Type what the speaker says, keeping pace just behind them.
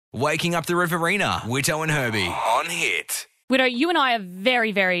Waking up the Riverina, Whitto and Herbie on Hit. Whitto, you and I are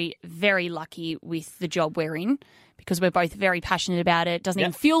very, very, very lucky with the job we're in because we're both very passionate about it. It doesn't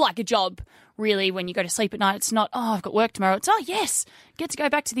even feel like a job, really, when you go to sleep at night. It's not, I've got work tomorrow. It's, yes, get to go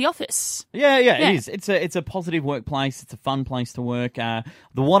back to the office. Yeah, it is. It's a positive workplace. It's a fun place to work.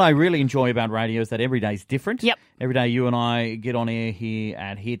 What I really enjoy about radio is that every day is different. Yep. Every day you and I get on air here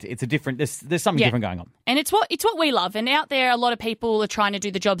at Hit. It's a different, there's something different going on. And it's what we love. And out there, a lot of people are trying to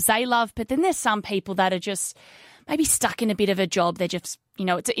do the jobs they love, but then there's some people that are just maybe stuck in a bit of a job. They're just,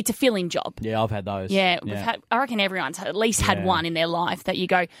 it's a fill-in job. Yeah, I've had those. Yeah, I reckon everyone's at least had one in their life that you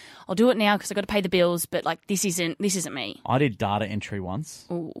go, I'll do it now because I've got to pay the bills, but this isn't me. I did data entry once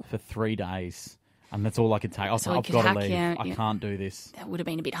for 3 days. And that's all I could take. I've got to leave. I can't do this. That would have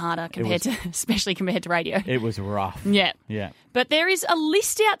been a bit harder especially compared to radio. It was rough. Yeah. Yeah. But there is a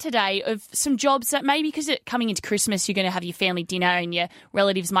list out today of some jobs that maybe because coming into Christmas, you're going to have your family dinner and your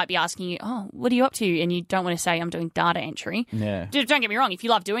relatives might be asking you, what are you up to? And you don't want to say, I'm doing data entry. Yeah. Don't get me wrong. If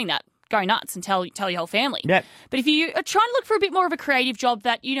you love doing that, go nuts and tell your whole family. Yeah. But if you are trying to look for a bit more of a creative job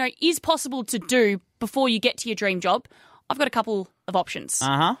that, is possible to do before you get to your dream job, I've got a couple of options.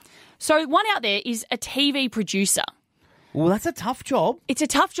 Uh-huh. So one out there is a TV producer. Well, that's a tough job. It's a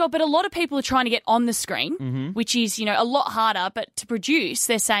tough job, but a lot of people are trying to get on the screen, which is, a lot harder. But to produce,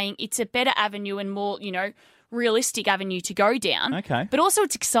 they're saying it's a better avenue and more, realistic avenue to go down. Okay. But also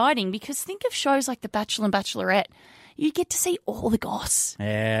it's exciting because think of shows like The Bachelor and Bachelorette. You get to see all the goss.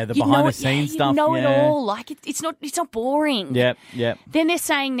 Yeah, the behind-the-scenes stuff. You know it all. It's not boring. Yep. Then they're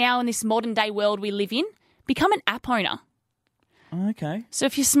saying now in this modern-day world we live in, become an app owner. Okay. So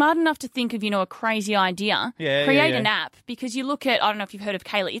if you're smart enough to think of, a crazy idea, create an app because you look at, I don't know if you've heard of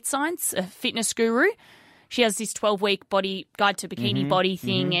Kayla Itsines, a fitness guru. She has this 12-week body guide to bikini body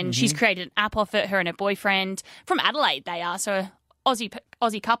thing and she's created an app off it, her and her boyfriend. From Adelaide they are, so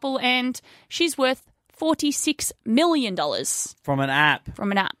Aussie couple, and she's worth $46 million. From an app?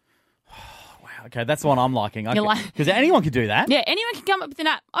 From an app. Wow, okay, that's the one I'm liking. You're like, because anyone could do that. Yeah, anyone can come up with an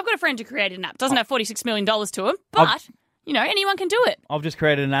app. I've got a friend who created an app. Doesn't have $46 million to him, but... anyone can do it. I've just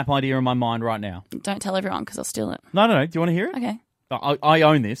created an app idea in my mind right now. Don't tell everyone because I'll steal it. No. Do you want to hear it? Okay. I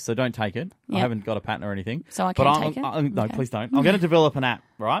own this, so don't take it. Yep. I haven't got a patent or anything. So I can't take it? No, Okay. please don't. I'm going to develop an app,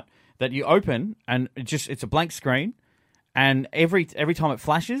 right, that you open and it's a blank screen, and every time it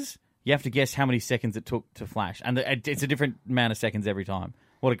flashes, you have to guess how many seconds it took to flash. And it's a different amount of seconds every time.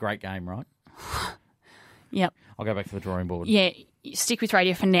 What a great game, right? Yep. I'll go back to the drawing board. Yeah, stick with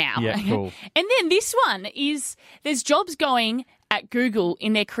radio for now. Yeah, cool. And then this one is, there's jobs going at Google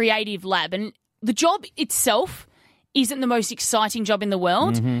in their creative lab, and the job itself isn't the most exciting job in the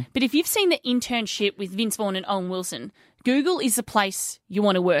world, but if you've seen the internship with Vince Vaughn and Owen Wilson, Google is the place you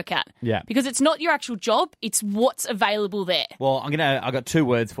want to work at. Yeah. Because it's not your actual job, it's what's available there. Well, I got 2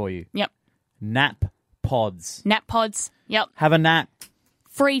 words for you. Yep. Nap pods. Nap pods. Yep. Have a nap.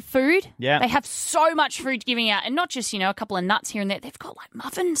 Free food. Yeah. They have so much food giving out, and not just, a couple of nuts here and there. They've got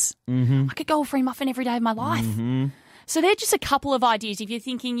muffins. I could go a free muffin every day of my life. So they're just a couple of ideas. If you're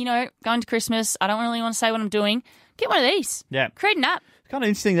thinking, going to Christmas, I don't really want to say what I'm doing, get one of these. Yeah. Create an app. It's kind of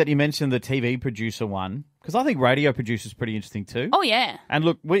interesting that you mentioned the TV producer one, because I think radio producer is pretty interesting too. Oh, yeah. And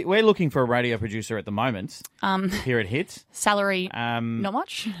look, we're looking for a radio producer at the moment here at Hit. Salary, not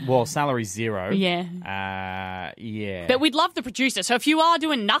much. Well, salary 0. Yeah. Yeah. But we'd love the producer. So if you are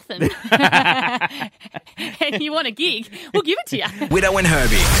doing nothing and you want a gig, we'll give it to you. Whitto and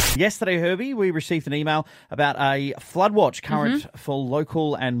Herbie. Yesterday, Herbie, we received an email about a flood watch current for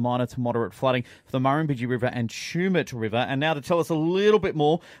local and minor to moderate flooding for the Murrumbidgee River and Tumut River. And now to tell us a little bit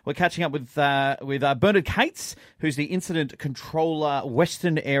more, we're catching up with Bernard Cates, who's the Incident Controller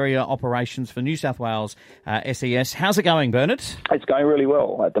Western Area Operations for New South Wales SES. How's it going, Bernard? It's going really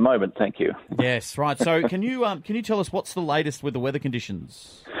well at the moment, thank you. Yes, right. So can you tell us what's the latest with the weather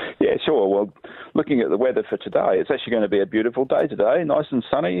conditions? Yeah, sure. Well, looking at the weather for today, it's actually going to be a beautiful day today, nice and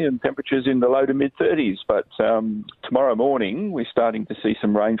sunny and temperatures in the low to mid-30s. But tomorrow morning, we're starting to see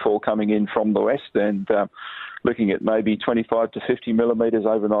some rainfall coming in from the west and looking at maybe 25 to 50 millimetres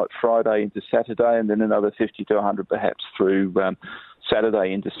overnight Friday into Saturday, and then another 50 to 100 perhaps through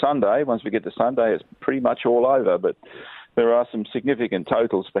Saturday into Sunday. Once we get to Sunday, it's pretty much all over, but there are some significant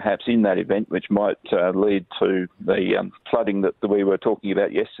totals perhaps in that event which might lead to the flooding that we were talking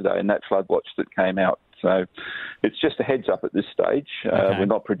about yesterday and that flood watch that came out. So it's just a heads up at this stage. Okay. We're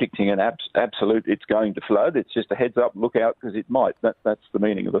not predicting an absolute it's going to flood. It's just a heads up, look out because it might. That's the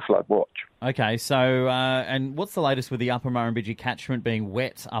meaning of the flood watch. Okay, so and what's the latest with the Upper Murrumbidgee catchment being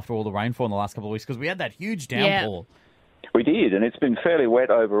wet after all the rainfall in the last couple of weeks? Because we had that huge downpour. We did, and it's been fairly wet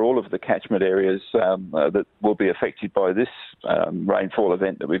over all of the catchment areas that will be affected by this rainfall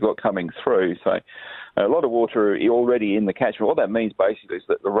event that we've got coming through. So a lot of water already in the catchment. What that means basically is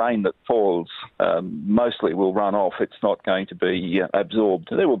that the rain that falls mostly will run off. It's not going to be absorbed.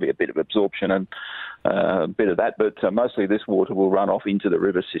 There will be a bit of absorption and a bit of that, but mostly this water will run off into the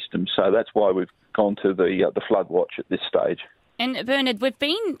river system. So that's why we've gone to the flood watch at this stage. And Bernard, we've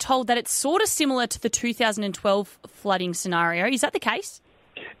been told that it's sort of similar to the 2012 flooding scenario. Is that the case?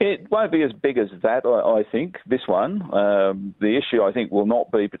 It won't be as big as that, I think, this one. The issue, I think, will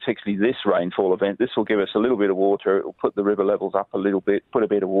not be particularly this rainfall event. This will give us a little bit of water. It will put the river levels up a little bit, put a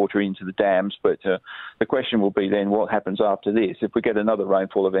bit of water into the dams. But the question will be then what happens after this. If we get another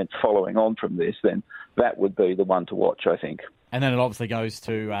rainfall event following on from this, then that would be the one to watch, I think. And then it obviously goes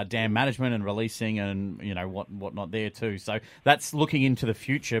to dam management and releasing and, whatnot there too. So that's looking into the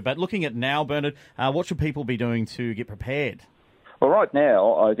future. But looking at now, Bernard, what should people be doing to get prepared? Well, right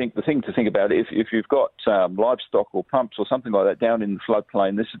now, I think the thing to think about, if you've got livestock or pumps or something like that down in the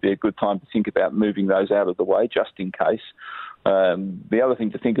floodplain, this would be a good time to think about moving those out of the way, just in case. The other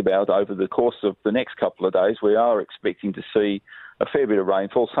thing to think about over the course of the next couple of days, we are expecting to see a fair bit of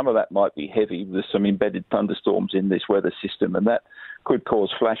rainfall. Some of that might be heavy. There's some embedded thunderstorms in this weather system, and that could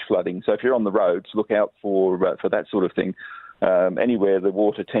cause flash flooding. So if you're on the roads, look out for that sort of thing. Anywhere the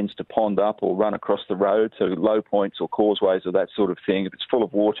water tends to pond up or run across the road, so low points or causeways or that sort of thing, if it's full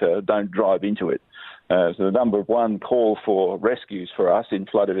of water, don't drive into it. So the number one call for rescues for us in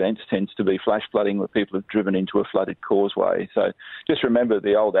flood events tends to be flash flooding where people have driven into a flooded causeway. So just remember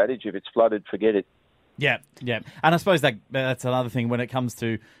the old adage, if it's flooded, forget it. Yeah. And I suppose that's another thing when it comes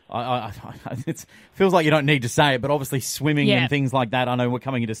to, it feels like you don't need to say it, but obviously swimming and things like that. I know we're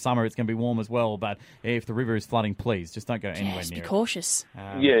coming into summer, it's going to be warm as well, but if the river is flooding, please, just don't go anywhere near it. Just be cautious.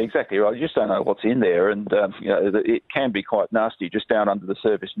 Yeah, exactly right. You just don't know what's in there, and it can be quite nasty just down under the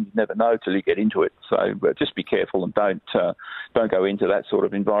surface, and you never know till you get into it. So just be careful and don't go into that sort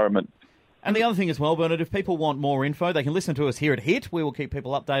of environment. And the other thing as well, Bernard, if people want more info, they can listen to us here at HIT. We will keep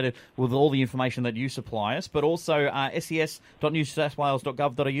people updated with all the information that you supply us, but also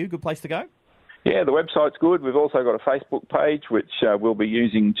ses.newsouthwales.gov.au, good place to go? Yeah, the website's good. We've also got a Facebook page, which we'll be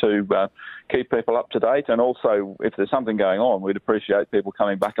using to keep people up to date. And also, if there's something going on, we'd appreciate people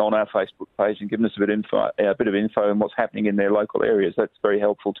coming back on our Facebook page and giving us a bit of info on what's happening in their local areas. That's very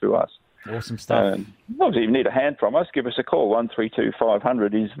helpful to us. Awesome stuff. Obviously, if you need a hand from us, give us a call. 132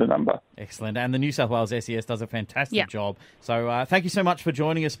 500 is the number. Excellent. And the New South Wales SES does a fantastic job. So thank you so much for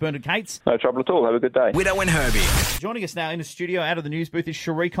joining us, Bernard Cates. No trouble at all. Have a good day. Whitto and Herbie. Joining us now in the studio out of the news booth is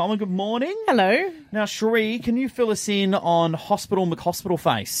Cherie Coleman. Good morning. Hello. Now, Cherie, can you fill us in on Hospital McHospital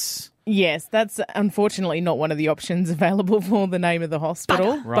Face? Yes, that's unfortunately not one of the options available for the name of the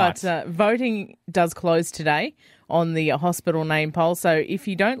hospital. Right. But voting does close today on the hospital name poll. So if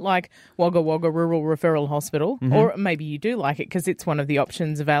you don't like Wagga Wagga Rural Referral Hospital, or maybe you do like it because it's one of the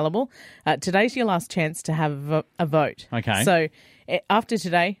options available, today's your last chance to have a vote. Okay. So after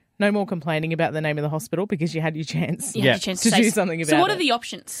today, no more complaining about the name of the hospital because you had your chance, You had your chance to do something about it. So what are the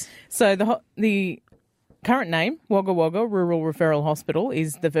options? So the current name, Wagga Wagga Rural Referral Hospital,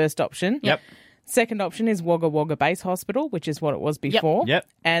 is the first option. Yep. Second option is Wagga Wagga Base Hospital, which is what it was before. Yep.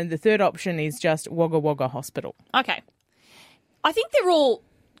 And the third option is just Wagga Wagga Hospital. Okay. I think they're all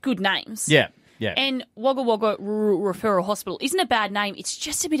good names. Yeah. And Wagga Wagga Rural Referral Hospital isn't a bad name. It's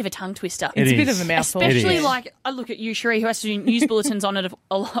just a bit of a tongue twister. It's a bit of a mouthful. Especially like, I look at you, Cherie, who has to do news bulletins on it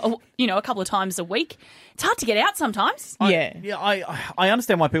a couple of times a week. It's hard to get out sometimes. I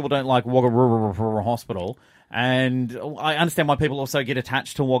understand why people don't like Wagga Rural Referral Hospital. And I understand why people also get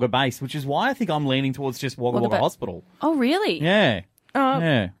attached to Wagga Base, which is why I think I'm leaning towards just Wagga Wagga Hospital. Oh, really? Yeah.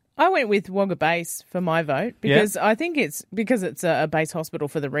 I went with Wagga Base for my vote because I think it's a base hospital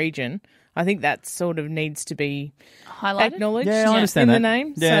for the region. I think that sort of needs to be highlighted, acknowledged I understand in that.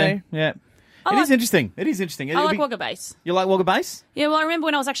 the name. Yeah. It is interesting. I like Wagga Base. You like Wagga Base? Yeah, well, I remember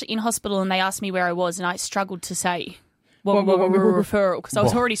when I was actually in hospital and they asked me where I was and I struggled to say Wagga Wagga Referral because I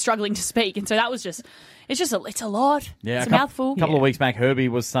was already struggling to speak. And so that was just... it's a lot. Yeah, it's a mouthful. A couple of weeks back, Herbie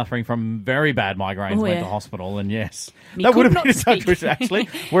was suffering from very bad migraines, went to hospital, and yes. He that would have could been a not tongue speak. twister, actually.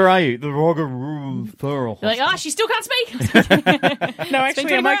 Where are you? The Wagga Rural Referral You're like, Hospital. she still can't speak. No,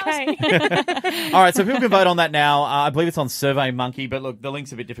 actually, I'm okay. All right, so people can vote on that now. I believe it's on SurveyMonkey, but look, the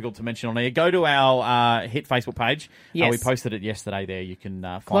link's a bit difficult to mention on here. Go to our HIT Facebook page. Yes. We posted it yesterday there. You can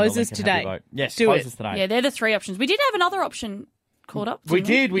find Closes the link and have today. your vote. Yes, Do closes it. today. Yeah, they're the three options. We did have another option called up. We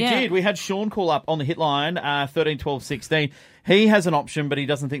did. We had Sean call up on the hit line, 13 12 16. He has an option, but he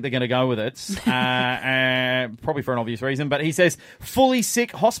doesn't think they're going to go with it, probably for an obvious reason. But he says, fully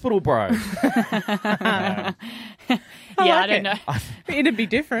sick hospital bro. I don't know. It'd be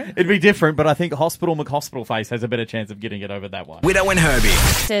different. It'd be different, but I think Hospital McHospital Face has a better chance of getting it over that one. Whitto and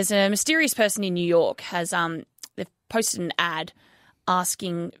Herbie. There's a mysterious person in New York has they've posted an ad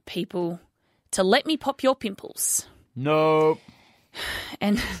asking people to let me pop your pimples. No.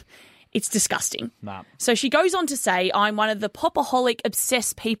 And it's disgusting. Nah. So she goes on to say, I'm one of the popaholic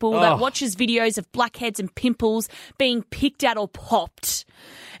obsessed people that watches videos of blackheads and pimples being picked at or popped.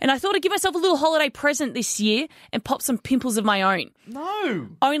 And I thought I'd give myself a little holiday present this year and pop some pimples of my own. No.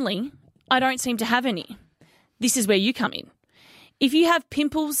 Only I don't seem to have any. This is where you come in. If you have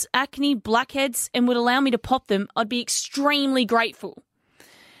pimples, acne, blackheads, and would allow me to pop them, I'd be extremely grateful.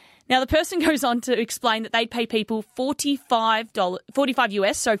 Now, the person goes on to explain that they'd pay people $45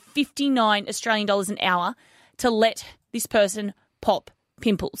 US, so 59 Australian dollars an hour, to let this person pop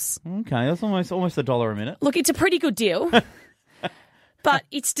pimples. Okay, that's almost $1 a minute. Look, it's a pretty good deal, but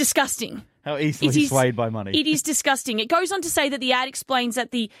it's disgusting. How easily swayed by money. It is disgusting. It goes on to say that the ad explains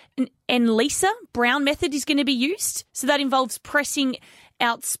that the Enlisa Brown method is going to be used. So that involves pressing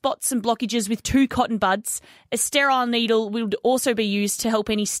out spots and blockages with 2 cotton buds. A sterile needle will also be used to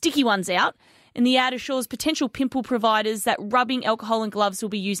help any sticky ones out. And the ad assures potential pimple providers that rubbing alcohol and gloves will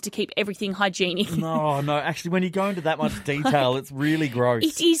be used to keep everything hygienic. No. Actually, when you go into that much detail, it's really gross.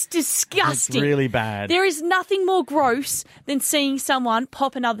 It is disgusting. It's really bad. There is nothing more gross than seeing someone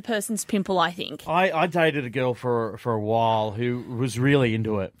pop another person's pimple, I think. I dated a girl for a while who was really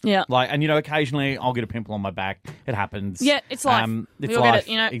into it. Yeah. And occasionally I'll get a pimple on my back. It happens. Yeah, it's life. It's we all life.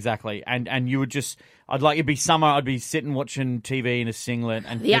 get it, Exactly. And you would just... it'd be summer. I'd be sitting watching TV in a singlet,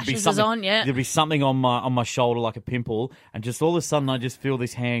 and the ashes is on. Yeah, there'd be something on my shoulder like a pimple, and just all of a sudden I just feel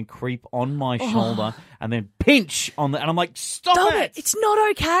this hand creep on my shoulder, and then pinch on and I'm like, stop it! It's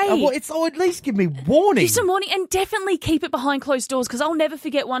not okay. At least give me warning. Give some warning, and definitely keep it behind closed doors. Because I'll never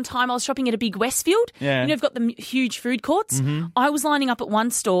forget one time I was shopping at a big Westfield. Yeah, I've got the huge food courts. Mm-hmm. I was lining up at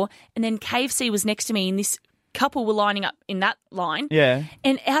one store, and then KFC was next to me, and this couple were lining up in that line. Yeah.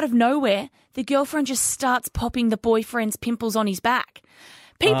 And out of nowhere, the girlfriend just starts popping the boyfriend's pimples on his back.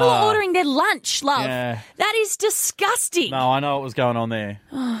 People are ordering their lunch, love. Yeah. That is disgusting. No, I know what was going on there.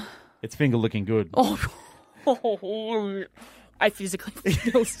 It's finger looking good. Oh, I physically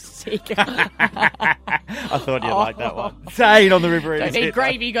feel sick. I thought you'd like that one. Staying on the river. Don't need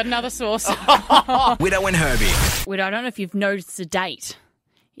gravy, you got another sauce. Whitto and Herbie. Whitto, I don't know if you've noticed the date.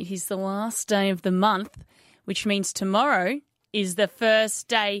 It is the last day of the month, which means tomorrow is the first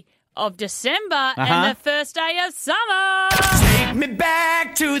day of December and the first day of summer. Take me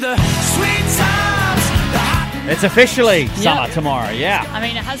back to the sweet times. It's officially summer tomorrow, yeah. I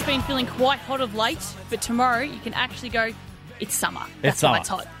mean, it has been feeling quite hot of late, but tomorrow you can actually go, it's summer. That's why it's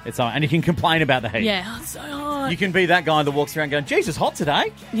hot. It's summer. And you can complain about the heat. Yeah, it's so hot. You can be that guy that walks around going, geez, it's hot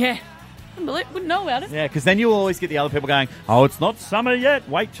today. Yeah. Wouldn't know about it. Yeah, because then you'll always get the other people going, oh, it's not summer yet.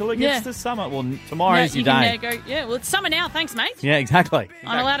 Wait till it gets to summer. Well, tomorrow is your day. Well, it's summer now. Thanks, mate. Yeah, exactly.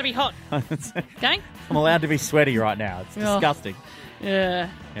 I'm allowed to be hot. Okay? I'm allowed to be sweaty right now. It's disgusting. Yeah.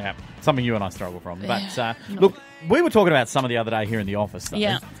 Yeah, something you and I struggle from. But look, we were talking about summer the other day here in the office, though.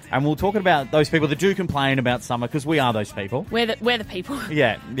 Yeah. And we're talking about those people that do complain about summer because we are those people. We're the people.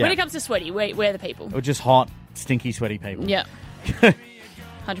 Yeah. When it comes to sweaty, we're the people. We're just hot, stinky, sweaty people. Yeah.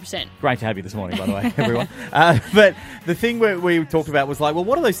 100%. Great to have you this morning, by the way, everyone. But the thing we talked about was like, well,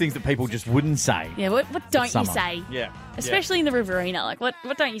 what are those things that people just wouldn't say? Yeah, what don't you say? Yeah. Especially in the Riverina. Like, what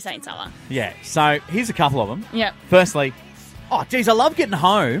don't you say in summer? Yeah. So here's a couple of them. Yeah. Firstly, oh, geez, I love getting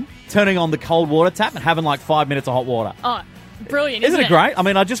home, turning on the cold water tap and having like 5 minutes of hot water. Oh, brilliant, Isn't it great? I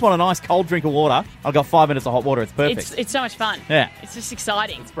mean, I just want a nice cold drink of water. I've got 5 minutes of hot water. It's perfect. It's so much fun. Yeah. It's just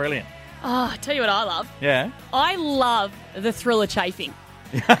exciting. It's brilliant. Oh, I tell you what I love. Yeah. I love the thrill of chafing.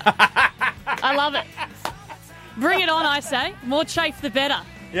 I love it. Bring it on, I say. More chafe, the better.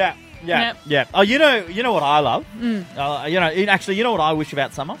 Yeah. Yep. Oh, you know what I love? Actually, you know what I wish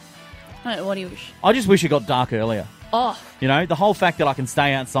about summer? What do you wish? I just wish it got dark earlier. Oh. The whole fact that I can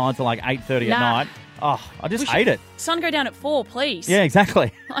stay outside till like 8:30 at night. Oh, I just hate it. Sun go down at 4, please. Yeah,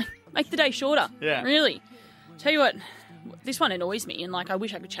 exactly. Make the day shorter. Yeah. Really. Tell you what, this one annoys me, and I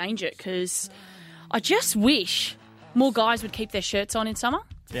wish I could change it because I just wish more guys would keep their shirts on in summer.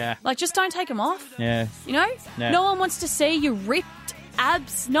 Yeah. Just don't take them off. Yeah. Yeah. No one wants to see your ripped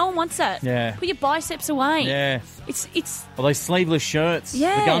abs. No one wants that. Yeah. Put your biceps away. Yeah. It's. Well, those sleeveless shirts.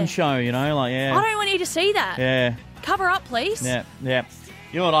 Yeah. The gun show, I don't want you to see that. Yeah. Cover up, please. Yeah.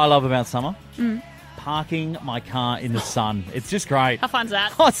 You know what I love about summer? parking my car in the sun. It's just great. How fun's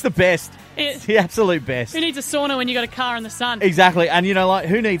that? Oh, it's the best. It's the absolute best. Who needs a sauna when you got a car in the sun? Exactly. And,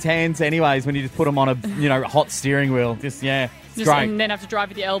 who needs hands anyways when you just put them on a, hot steering wheel? It's great. And then have to drive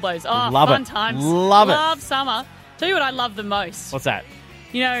with your elbows. Oh, love fun it. times. Love summer. Tell you what I love the most. What's that?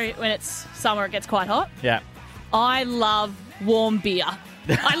 When it's summer, it gets quite hot. Yeah. I love warm beer.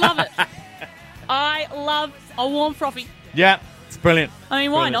 I love it. I love a warm frothy. Yeah. It's brilliant. I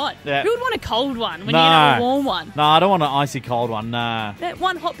mean, why not? Yeah. Who would want a cold one when you can have a warm one? No, I don't want an icy cold one. Nah. That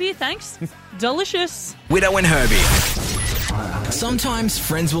one hot beer, thanks. Delicious. Whitto and Herbie. Sometimes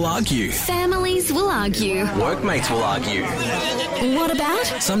friends will argue. Families will argue. Workmates will argue. What about?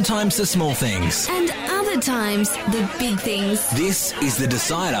 Sometimes the small things. And other times, the big things. This is the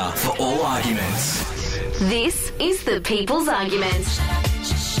decider for all arguments. This is the People's Argument.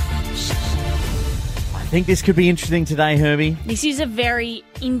 I think this could be interesting today, Herbie. This is a very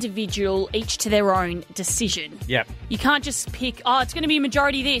individual, each to their own decision. Yep. You can't just pick, it's going to be a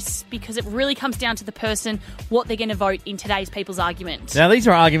majority this, because it really comes down to the person, what they're going to vote in today's People's Argument. Now, these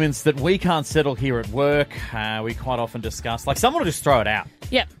are arguments that we can't settle here at work. We quite often discuss. Like, someone will just throw it out.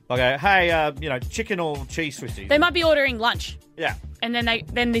 Yep. Like, hey, chicken or cheese twisties. They might be ordering lunch. Yeah. And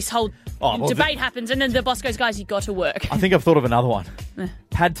then this whole debate happens, and then the boss goes, guys, you got to work. I think I've thought of another one.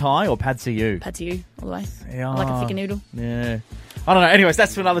 Pad Thai or Pad See Pad See Ew, all the way. Yeah. I like a thicker noodle. Yeah. I don't know. Anyways,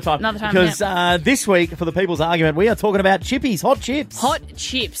 that's for another time. Because this week, for the People's Argument, we are talking about chippies, hot chips. Hot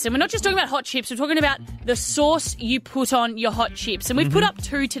chips. And we're not just talking about hot chips. We're talking about the sauce you put on your hot chips. And we've put up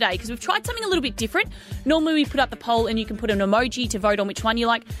two today because we've tried something a little bit different. Normally, we put up the poll and you can put an emoji to vote on which one you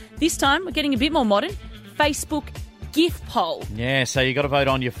like. This time, we're getting a bit more modern. Facebook GIF poll. Yeah, so you got to vote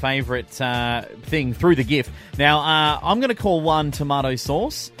on your favourite thing through the GIF. Now, I'm going to call one tomato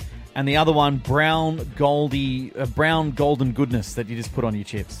sauce and the other one brown golden goodness that you just put on your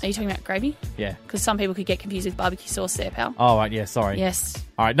chips. Are you talking about gravy? Yeah. Because some people could get confused with barbecue sauce there, pal. Oh, right, yeah, sorry. Yes.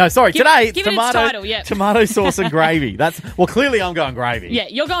 All right, no, sorry. Today, it's give it its title, yeah. Tomato sauce and gravy. Well, clearly I'm going gravy. Yeah,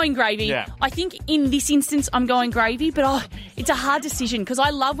 you're going gravy. Yeah. I think in this instance I'm going gravy, but it's a hard decision because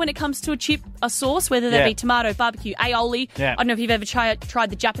I love when it comes to a sauce, whether that be tomato, barbecue, aioli. Yeah. I don't know if you've ever tried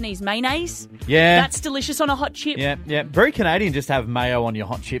the Japanese mayonnaise. Yeah. That's delicious on a hot chip. Yeah, yeah. Very Canadian just to have mayo on your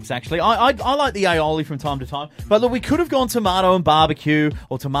hot chips, actually. I like the aioli from time to time. But look, we could have gone tomato and barbecue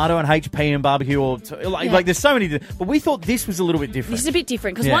or tomato and HP and barbecue or like there's so many. But we thought this was a little bit different. This is a bit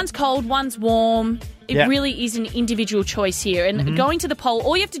different because one's cold, one's warm. It really is an individual choice here. And going to the poll,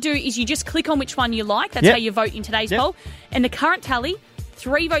 all you have to do is you just click on which one you like. That's how you vote in today's poll. And the current tally,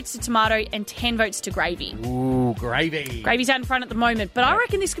 3 votes to tomato and 10 votes to gravy. Ooh, gravy. Gravy's out in front at the moment. But I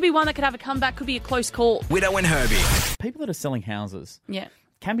reckon this could be one that could have a comeback, could be a close call. Whitto and Herbie. People that are selling houses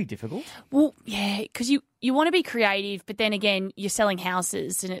can be difficult. Well, yeah, because you want to be creative, but then again, you're selling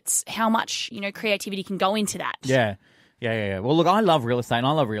houses and it's how much, creativity can go into that. Yeah. Yeah. Well, look, I love real estate and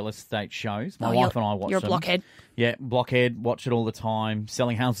I love real estate shows. My wife and I watch them. You're a blockhead. Yeah, blockhead. Watch it all the time.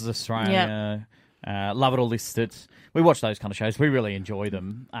 Selling Houses Australia. Love It or List It. We watch those kind of shows. We really enjoy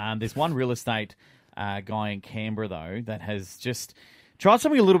them. There's one real estate guy in Canberra, though, that has just tried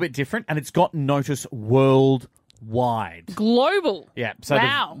something a little bit different and it's got notice worldwide. Global. Yeah. So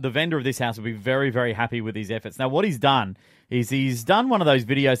wow. the vendor of this house will be very, very happy with his efforts. Now, what he's done is he's done one of those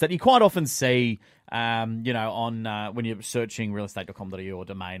videos that you quite often see on when you're searching realestate.com.au or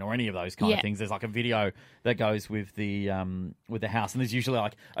Domain or any of those kind of things. There's like a video that goes with the house, and there's usually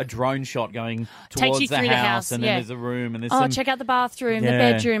like a drone shot going towards Takes you through the house, and then there's a room, and there's check out the bathroom, the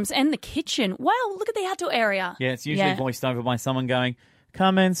bedrooms, and the kitchen. Wow, look at the outdoor area. Yeah, it's usually voiced over by someone going,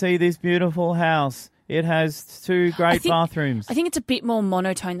 "Come and see this beautiful house. It has 2 great bathrooms." I think it's a bit more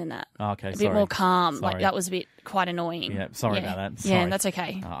monotone than that. Oh, okay, a bit more calm. Like that was a bit quite annoying. Yeah, sorry about that. Sorry. Yeah, that's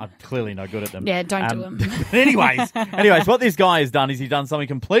okay. I'm clearly no good at them. Yeah, don't do them. anyways, what this guy has done is he's done something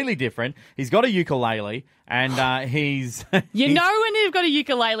completely different. He's got a ukulele, and he's... when you've got a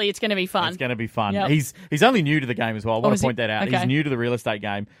ukulele, it's going to be fun. It's going to be fun. Yep. He's only new to the game as well. I want to point that out. Okay. He's new to the real estate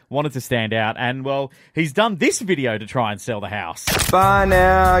game, wanted to stand out, and, well, he's done this video to try and sell the house. By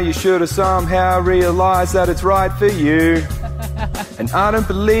now, you should have somehow realised that it's right for you. And I don't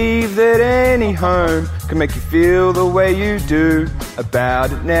believe that any home can make you feel the way you do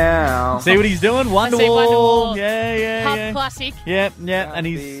about it now. See what he's doing? Wonderwall. Yeah. Pub classic. Yeah. And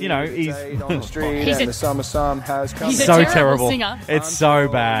he's he's a so terrible singer. It's so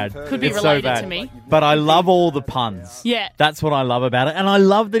bad. Could be it's related so bad. to me. But I love all the puns. Yeah. That's what I love about it. And I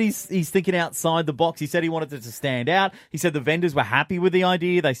love that he's thinking outside the box. He said he wanted it to stand out. He said the vendors were happy with the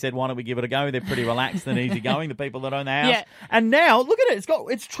idea. They said, why don't we give it a go? They're pretty relaxed and easygoing, the people that own the house. Yeah. And now, look at it.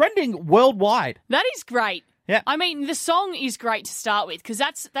 It's trending worldwide. That is great. Yeah. I mean, the song is great to start with because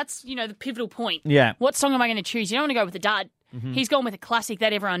that's the pivotal point. Yeah. What song am I going to choose? You don't want to go with a dud. He's gone with a classic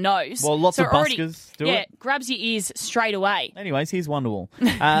that everyone knows. Well, lots of already, buskers do it. grabs your ears straight away. Anyways, here's Wonderwall.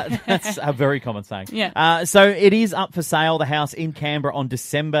 That's a very common saying. Yeah. So it is up for sale, the house in Canberra, on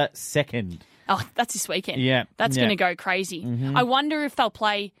December 2nd. Oh, that's this weekend. Yeah. That's Yeah. going to go crazy. I wonder if they'll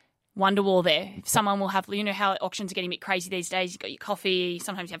play Wonderwall there. If someone will have, how auctions are getting a bit crazy these days. You've got your coffee,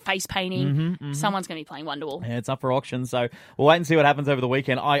 sometimes you have face painting. Someone's going to be playing Wonderwall. Yeah, it's up for auction, so we'll wait and see what happens over the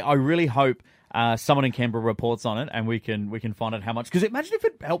weekend. I really hope someone in Canberra reports on it and we can find out how much. Because imagine if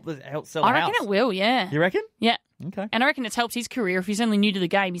it helped sell the I reckon house. it will, yeah. You reckon? Yeah. Okay. And I reckon it's helped his career. If he's only new to the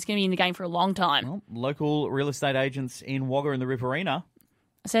game, he's going to be in the game for a long time. Well, local real estate agents in Wagga and the Riverina.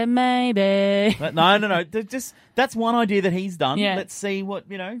 I said maybe. No. That's one idea that he's done. Yeah. Let's see what,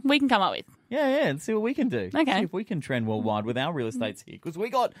 We can come up with. Yeah, let's see what we can do. Okay. See if we can trend worldwide with our real estates here. Because we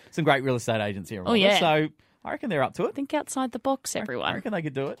got some great real estate agents here. Oh, yeah. So I reckon they're up to it. Think outside the box, everyone. I reckon they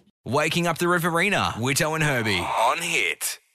could do it. Waking up the Riverina, Whitto and Herbie on Hit.